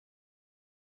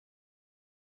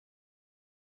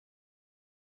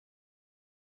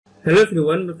Hello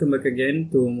everyone, welcome back again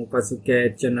to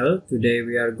Mupasuke channel. Today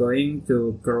we are going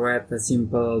to create a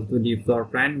simple 2D floor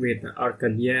plan with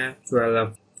Arcadia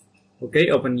 12.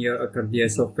 Okay, open your Arcadia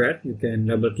software. You can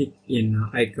double click in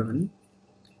icon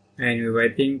and we're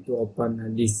waiting to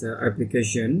open this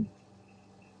application.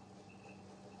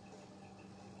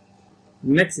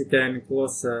 Next, you can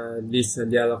close this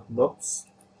dialog box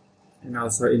and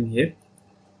also in here.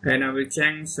 And I will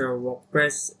change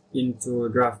workspace into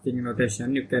drafting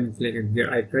notation. You can click the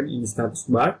gear icon in the status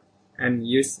bar and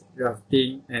use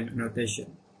drafting and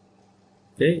annotation.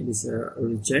 Okay, this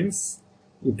will change.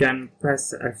 You can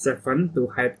press F7 to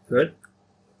hide code,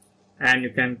 and you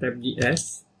can tap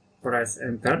DS, press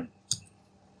enter.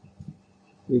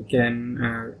 We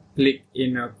can click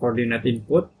in coordinate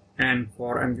input, and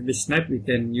for entity snap we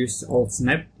can use alt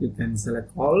snap. You can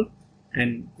select all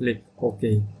and click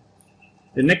OK.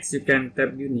 The next, you can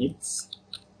tap units,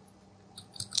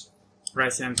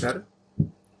 press enter,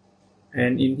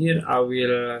 and in here I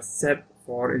will set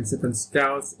for incidence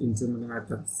scales into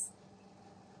millimeters.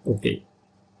 Okay.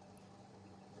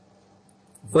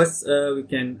 First, we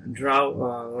can draw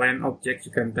a line object.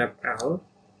 You can tap L,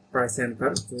 press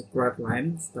enter to create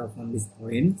line. Start from this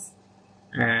point,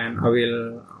 and I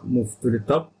will move to the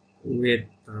top with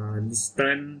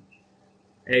distance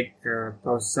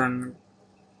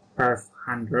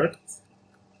 8,500.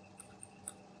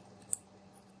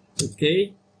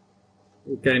 Okay,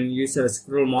 you can use a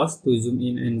scroll mouse to zoom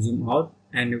in and zoom out,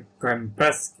 and you can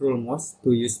press scroll mouse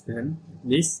to use pen like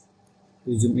this.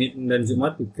 To zoom in and zoom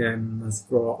out, you can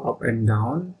scroll up and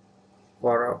down.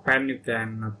 For a pen, you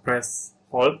can press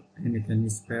hold and you can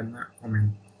use pen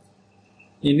command.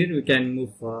 In it, we can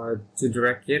move to the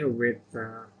right here with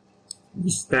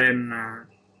distance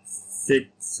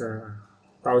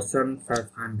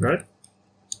 6,500,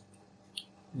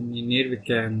 and in here we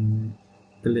can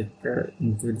click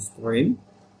into this point.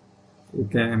 You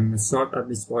can sort at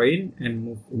this point and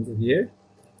move into here.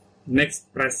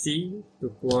 Next, press C to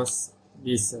close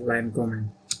this line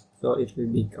command, so it will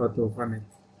be auto connect.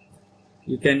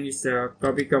 You can use a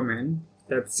copy command,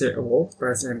 tap CO,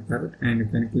 press enter, and you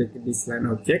can click this line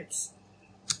objects.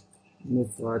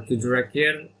 Move to the right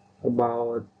here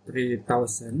about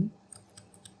 3,000.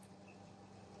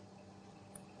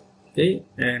 Okay,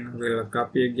 and we'll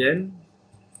copy again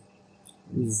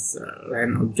this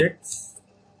line objects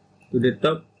to the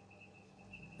top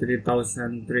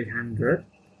 3,300.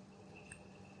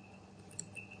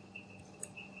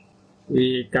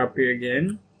 We copy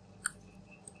again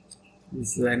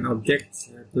this line objects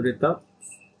to the top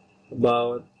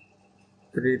about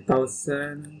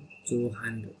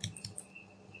 3,200.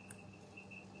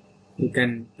 You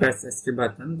can press escape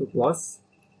button to close.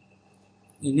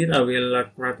 In here, I will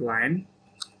create line.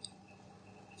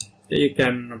 You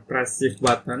can press shift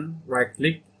button, right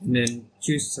click, and then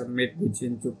choose submit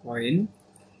between 2 points.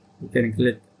 You can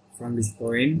click from this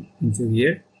point into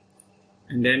here,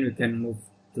 and then we can move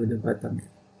to the bottom.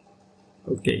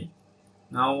 Okay,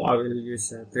 now I will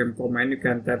use a trim command. You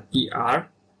can tap TR,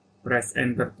 press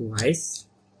enter twice,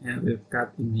 and I will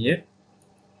cut in here.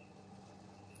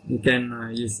 You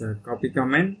can use a copy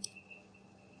command.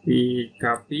 We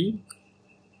copy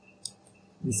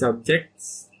these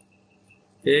objects,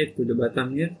 okay, to the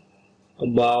bottom here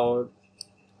about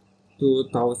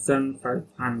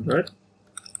 2,500,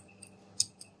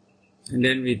 and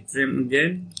then we trim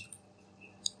again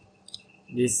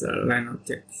this line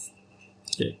objects.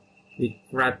 Okay, we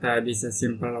create this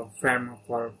simple frame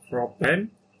for floor plan,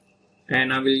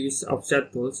 and I will use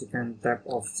offset tools. You can tap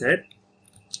offset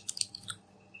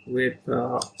with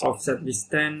offset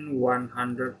distance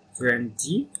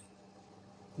 120.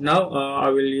 Now I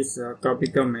will use a copy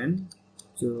command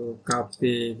to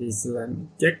copy these line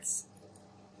objects.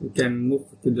 You can move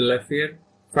to the left here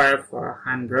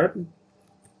 500,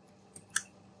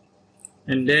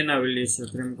 and then I will use a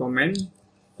trim command.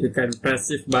 You can press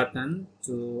shift button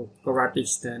to correct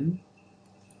extend.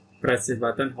 Press shift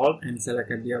button, hold, and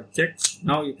select the objects.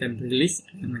 Now you can release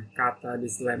and cut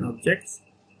this line objects.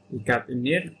 We cut in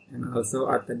here and also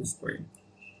at this point.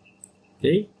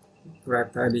 Okay,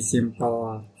 create the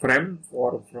simple frame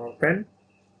for floor plan.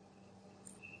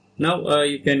 Now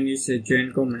you can use a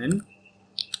join command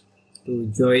to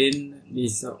join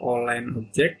these all line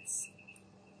objects.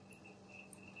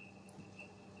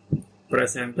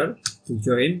 Press enter to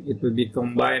join. It will be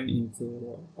combined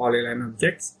into polyline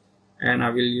objects, and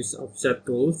I will use offset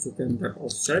tools. You can tap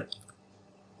offset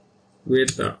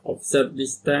with offset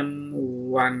distance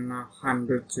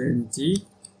 120.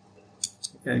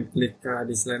 You can click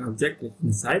this line object, click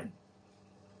inside.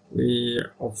 We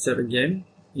offset again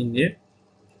in here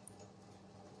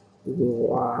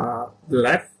to the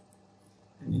left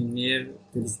and in here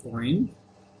to this point,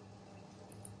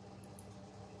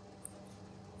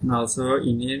 and also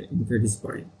in here into this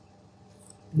point.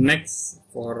 Next,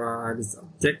 for these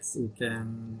objects, we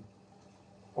can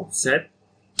offset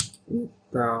with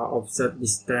offset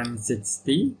distance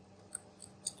 60.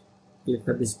 Click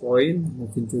at this point,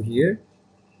 move into here,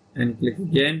 and click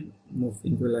again, move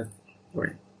into left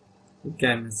point. You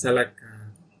can select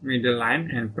middle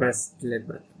line and press delete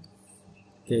button.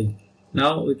 Okay,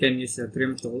 now we can use the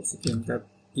trim tools. You can tap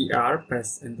TR,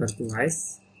 press enter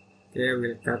twice. Okay,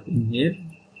 we'll cut in here.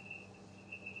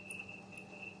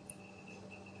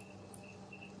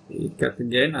 We cut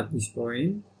again at this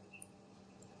point.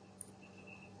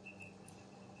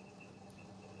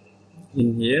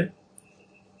 In here.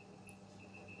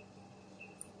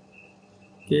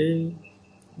 Okay,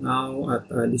 now at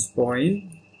this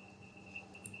point.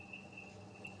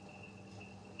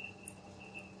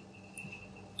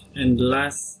 And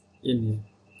last in here.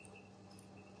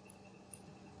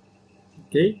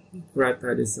 Okay, create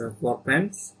this floor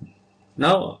plans.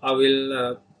 Now I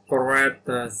will create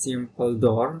a simple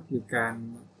door. You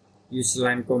can use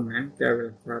line command. Okay, I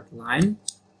will create line.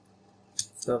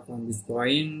 Start from this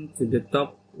point to the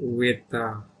top with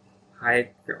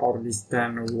height or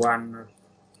distance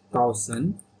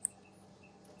 1000.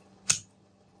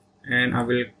 And I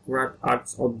will create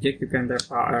arch object. You can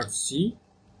type ARC.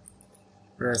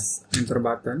 Press enter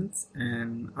buttons,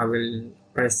 and I will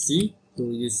press C to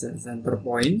use a center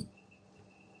point.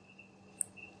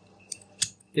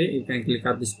 Okay, you can click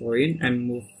at this point and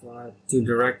move to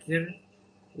the right here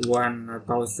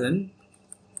 1000,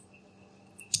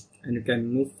 and you can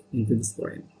move into this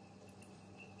point.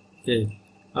 Okay,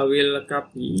 I will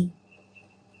copy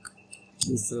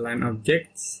this line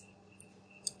objects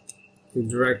to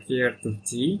drag here to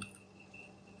T.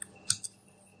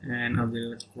 And I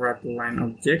will create line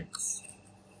objects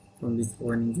from this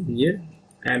point to here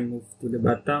and move to the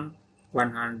bottom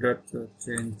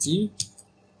 120,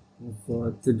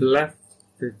 move to the left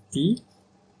 50,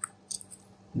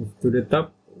 move to the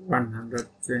top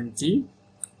 120,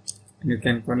 and you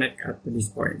can connect at this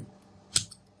point.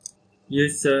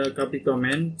 Use copy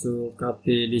command to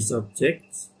copy these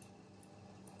objects.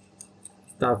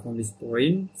 Start from this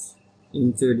point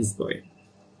into this point.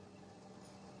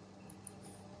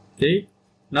 Okay,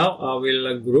 now I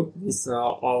will group this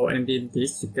all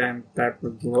entities. You can type a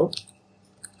group.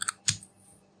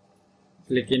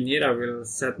 Click in here. I will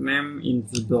set name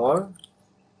into door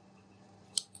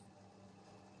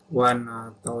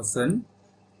 1000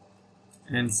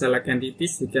 and select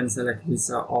entities. You can select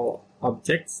this all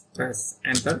objects. Press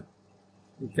enter.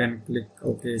 You can click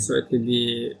OK. So it will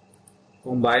be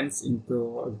combined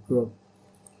into a group.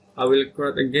 I will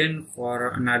create again for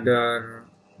another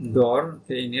door.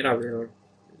 Okay, in here I will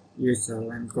use a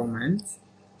line command.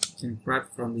 You can create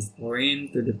from this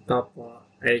point to the top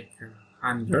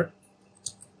 800,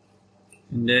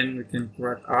 and then we can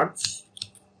create arch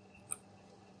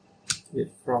with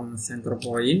from center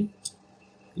point.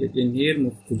 Click in here,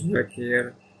 move to the right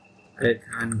here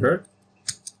 800.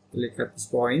 Click at this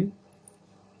point.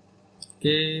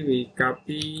 Okay, we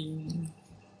copy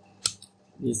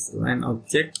this line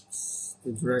objects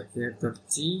to drag here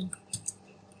 30.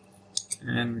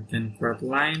 And we can create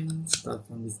line, start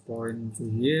from this point to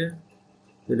here,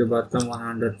 to the bottom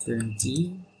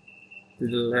 120, to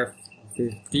the left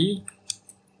 50,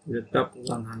 to the top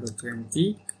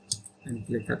 120, and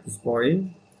click at this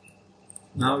point.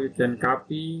 Now you can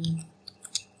copy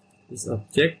these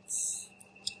objects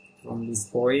from this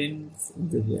point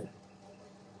into here.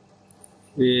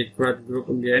 We create group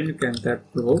again. You can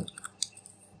type group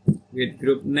with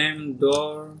group name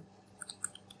door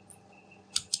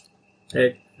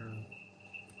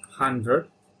 800.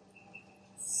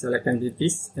 Select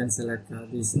entities and select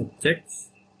these objects,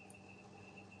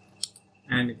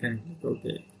 and you can click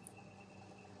OK.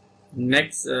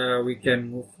 Next, we can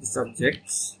move these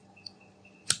objects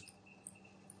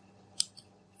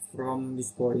from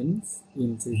this point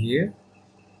into here.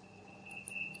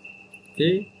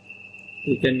 Okay,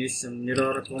 we can use a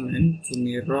mirror command to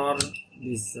mirror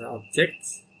these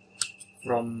objects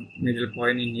from middle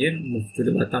point in here. Move to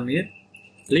the bottom here.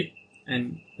 Click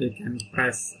and you can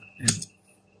press enter.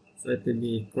 So it will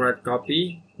be correct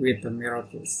copy with the mirror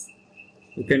tools.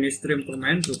 You can use trim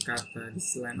command to cut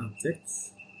this line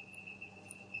objects.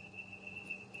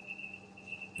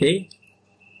 Okay,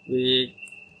 we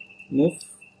move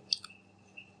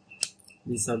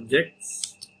these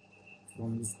objects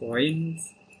from this point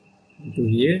into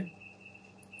here,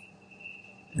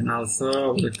 and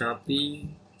also we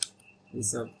copy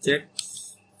these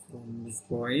objects from this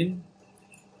point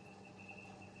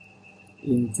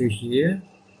into here.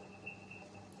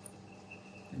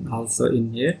 And also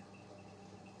in here,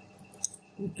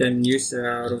 you can use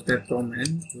a rotate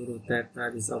command to rotate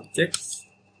these objects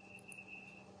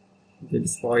to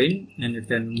this point, and you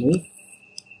can move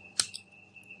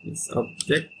this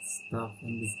object start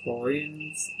from this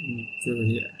point into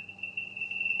here.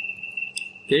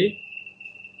 Okay,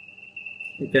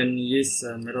 you can use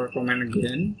mirror command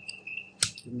again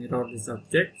to mirror this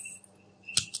object,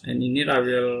 and in here I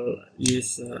will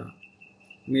use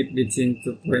mid between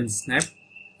 2 point snap.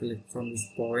 Click from this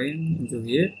point into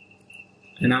here,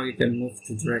 and now you can move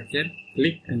to drag here,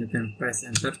 click, and you can press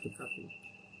enter to copy.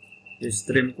 Use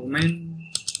trim command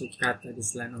to cut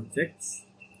this line objects.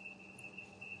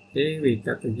 Okay, we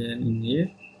cut again in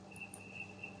here,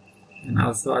 and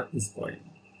also at this point.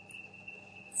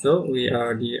 So we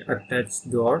are the attached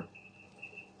door.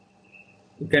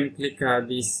 You can click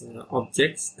these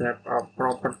objects, tap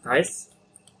properties,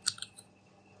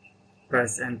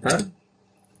 press enter.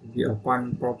 We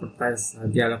open properties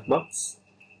dialog box,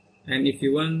 and if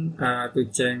you want to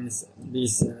change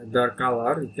this door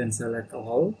color, you can select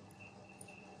all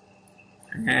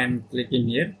and click in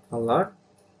here color.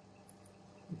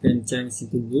 You can change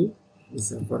into blue.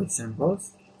 This is for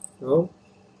examples. So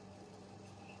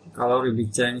the color will be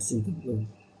changed into blue.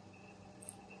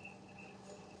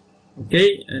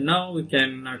 Okay, and now we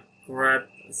can create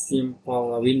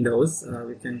simple windows.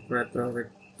 We can create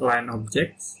line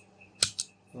objects.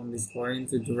 From this point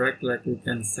to direct, like we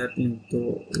can set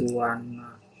into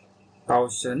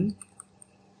 1000.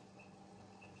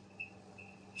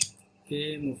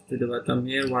 Okay, move to the bottom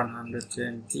here,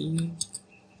 120,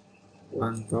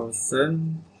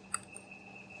 1000.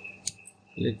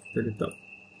 Click to the top.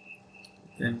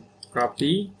 You can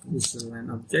copy these line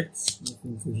objects, move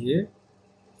into here.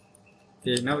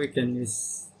 Okay, now we can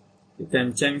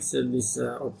change this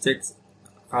object's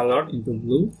color into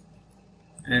blue.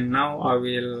 And now I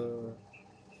will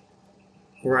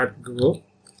create group.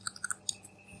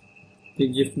 We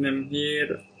give name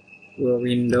here a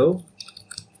window.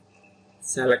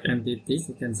 Select entities.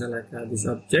 You can select these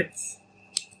objects,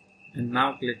 and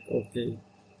now click OK.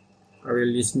 I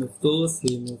will use move tools.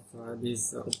 We move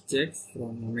these objects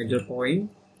from middle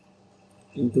point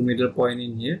into middle point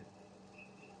in here.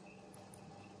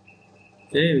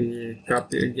 Okay, we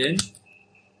copy again.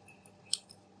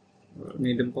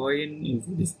 Middle point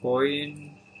into this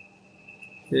point.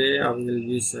 Okay, I will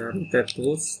use rotate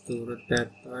tools to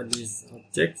rotate these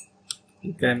objects.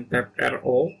 You can tap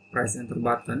RO, press enter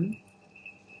button,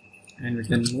 and we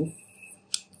can move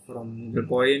from middle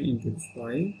point into this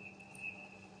point.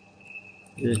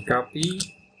 We copy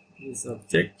this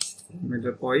object from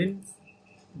middle point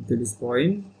into this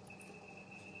point,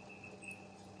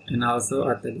 and also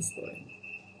at this point.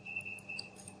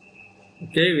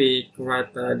 Okay, we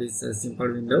create these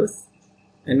simple windows,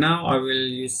 and now I will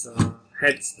use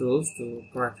hedge tools to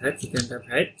create hedge. You can tap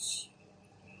hedge,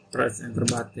 press enter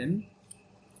button,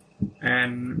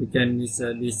 and we can use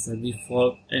this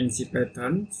default NC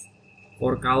patterns.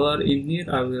 For color in here,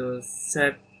 I will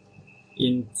set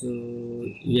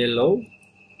into yellow,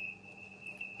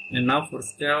 and now for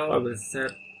scale, I will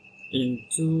set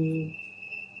into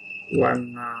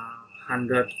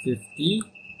 150.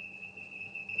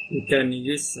 You can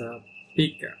use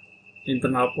pick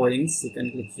internal points. You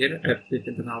can click here at pick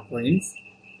internal points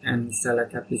and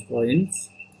select at these points.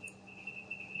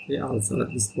 Okay, also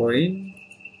at this point,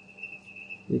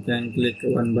 you can click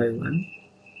one by one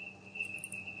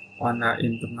on the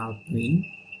internal point.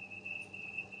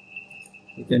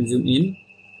 You can zoom in.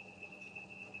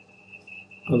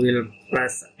 I will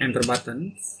press enter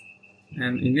buttons,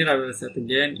 and in here I will set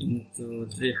again into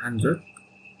 300.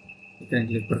 You can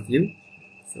click preview.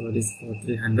 So this is for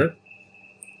 300.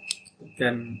 You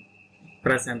can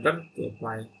press enter to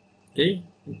apply. Okay,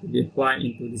 it will be applied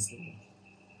into this wall.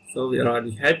 So we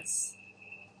already had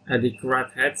the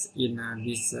correct heads in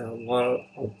this wall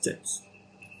objects.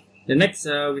 The next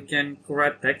we can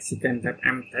create text. You can tap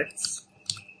M text.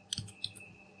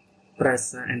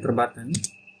 Press enter button.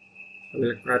 I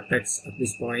will create text at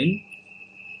this point.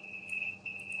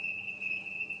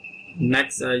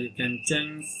 Next you can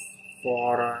change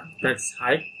for text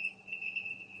height.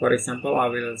 For example, I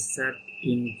will set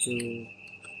into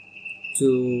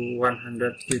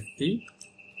 150.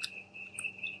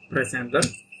 Press enter,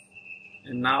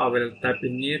 and now I will tap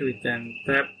in here. We can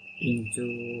tap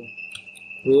into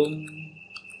room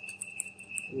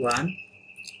 1.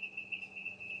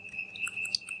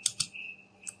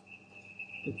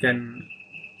 You can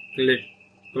click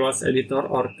close editor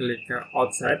or click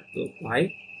outside to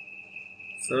apply.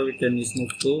 So we can use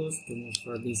move tools to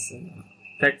move this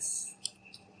text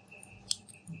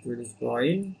to this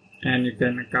point, and you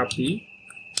can copy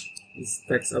this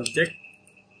text object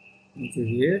into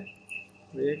here.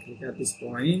 Click at this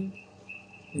point,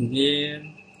 in here,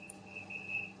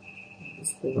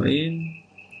 this point,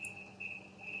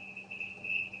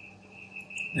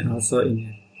 and also in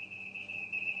here.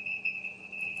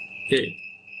 Okay,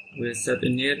 we'll set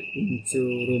in here into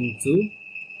room 2.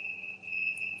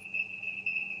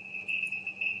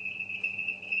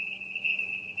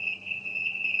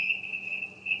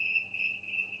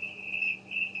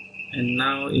 And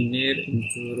now in here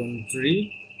into room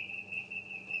 3.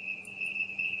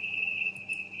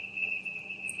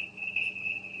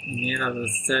 In here I will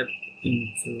set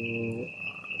into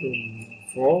room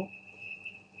 4.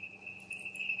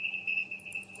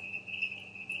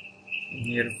 In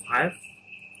here 5.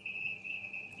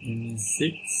 In here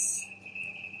 6.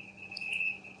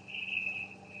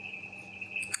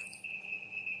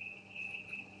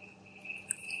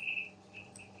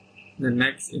 The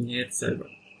next in here 7.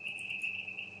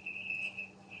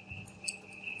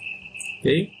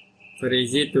 Okay, very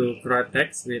easy to create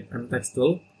text with text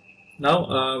tool.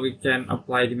 Now we can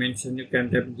apply dimension. You can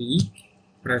tap D,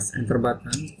 press enter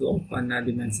button to open a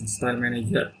dimension style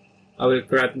manager. I will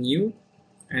create new,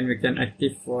 and we can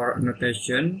active for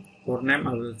annotation. For name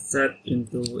I will set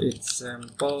into its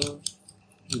sample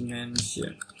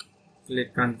dimension.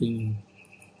 Click continue.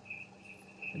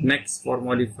 Next, for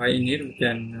modify in here we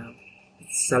can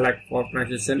select for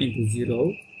precision into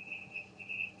 0.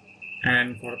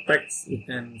 And for text, we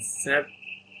can set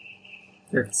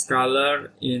text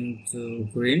color into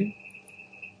green.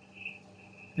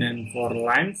 And for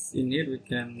lines, in here we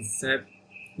can set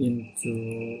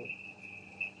into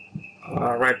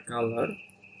red color.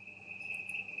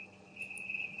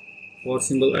 For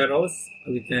symbol arrows,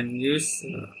 we can use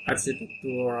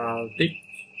architectural tick,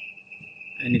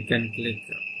 and you can click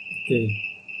OK.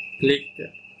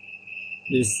 Click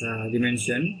this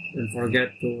dimension. Don't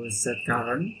forget to set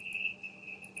current.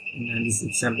 In this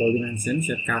example dimension,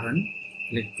 set current,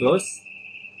 click close,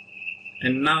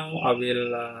 and now I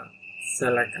will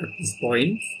select at this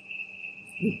point.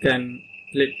 You can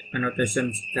click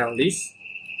annotation scale list.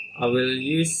 I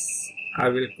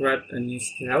will create a new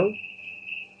scale.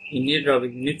 In here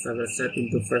drawing units I will set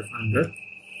into 500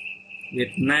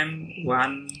 with name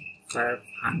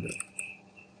 1500.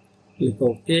 Click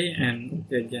OK and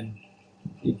OK again.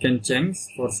 You can change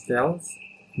for scales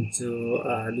into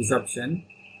this option.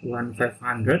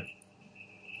 1500.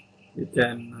 You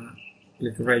can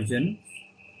click region.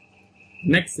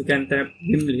 Next, you can tap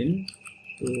Gimlin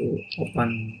to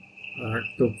open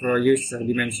to produce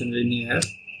dimension linear.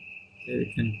 Okay,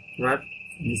 we can create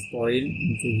from this point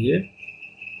into here.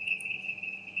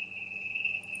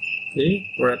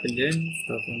 Okay, create again.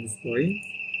 Start from this point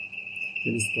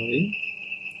to this point,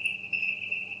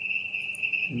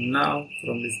 and now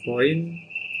from this point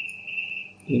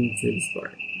into this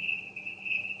point.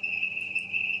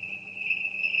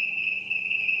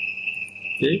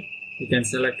 Okay, you can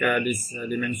select this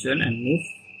dimension and move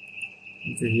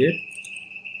into here.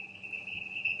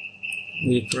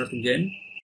 We create again.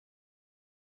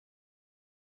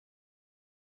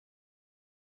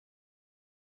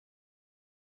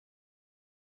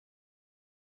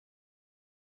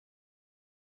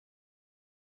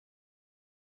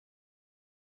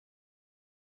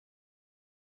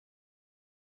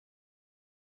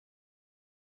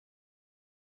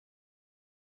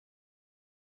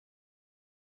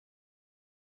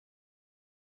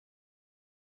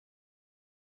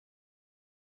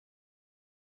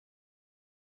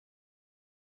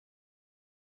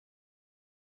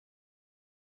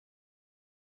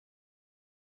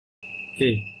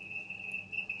 Okay.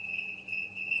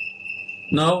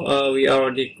 Now we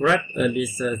already create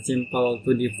this simple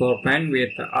 2D floor plan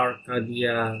with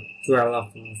Arcadia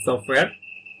 12 software.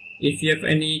 If you have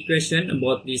any question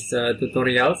about these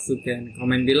tutorials, you can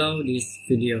comment below this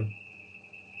video.